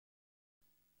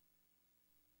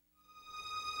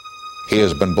He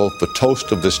has been both the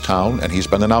toast of this town and he's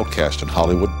been an outcast in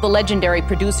Hollywood. The legendary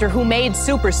producer who made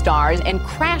Superstars and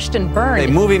crashed and burned.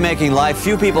 A movie-making life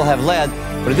few people have led,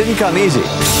 but it didn't come easy.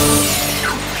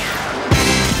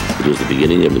 It was the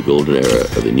beginning of the golden era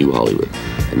of the new Hollywood.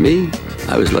 And me,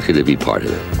 I was lucky to be part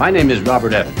of it. My name is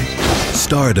Robert Evans.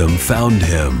 Stardom found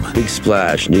him. Big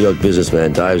splash, New York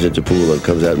businessman dives into pool and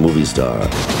comes out movie star.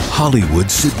 Hollywood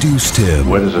seduced him.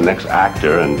 Where does the next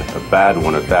actor, and a bad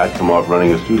one at that, come off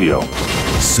running a studio?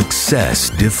 Success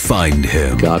defined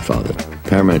him. Godfather.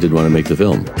 Paramount didn't want to make the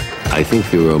film. I think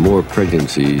there were more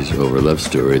pregnancies over a love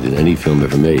story than any film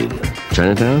ever made.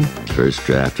 Chinatown, first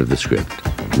draft of the script.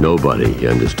 Nobody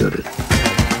understood it.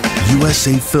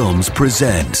 USA Films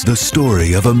presents the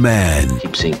story of a man I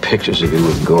keep seeing pictures of you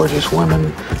with gorgeous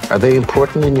women. Are they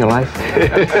important in your life?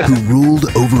 who ruled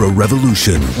over a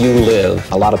revolution. You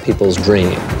live a lot of people's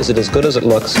dream. Is it as good as it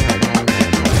looks?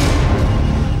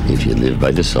 If you live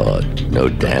by the sword, know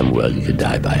damn well you could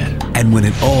die by it. And when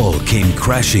it all came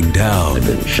crashing down, I've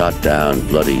been shot down,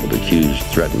 bloody, accused,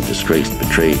 threatened, disgraced,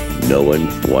 betrayed. No one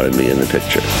wanted me in the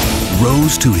picture.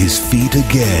 rose to his feet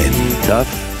again.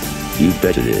 Tough? You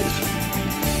bet it is.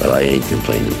 But I ain't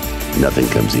complaining. Nothing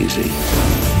comes easy.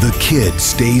 The kid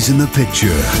stays in the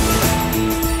picture.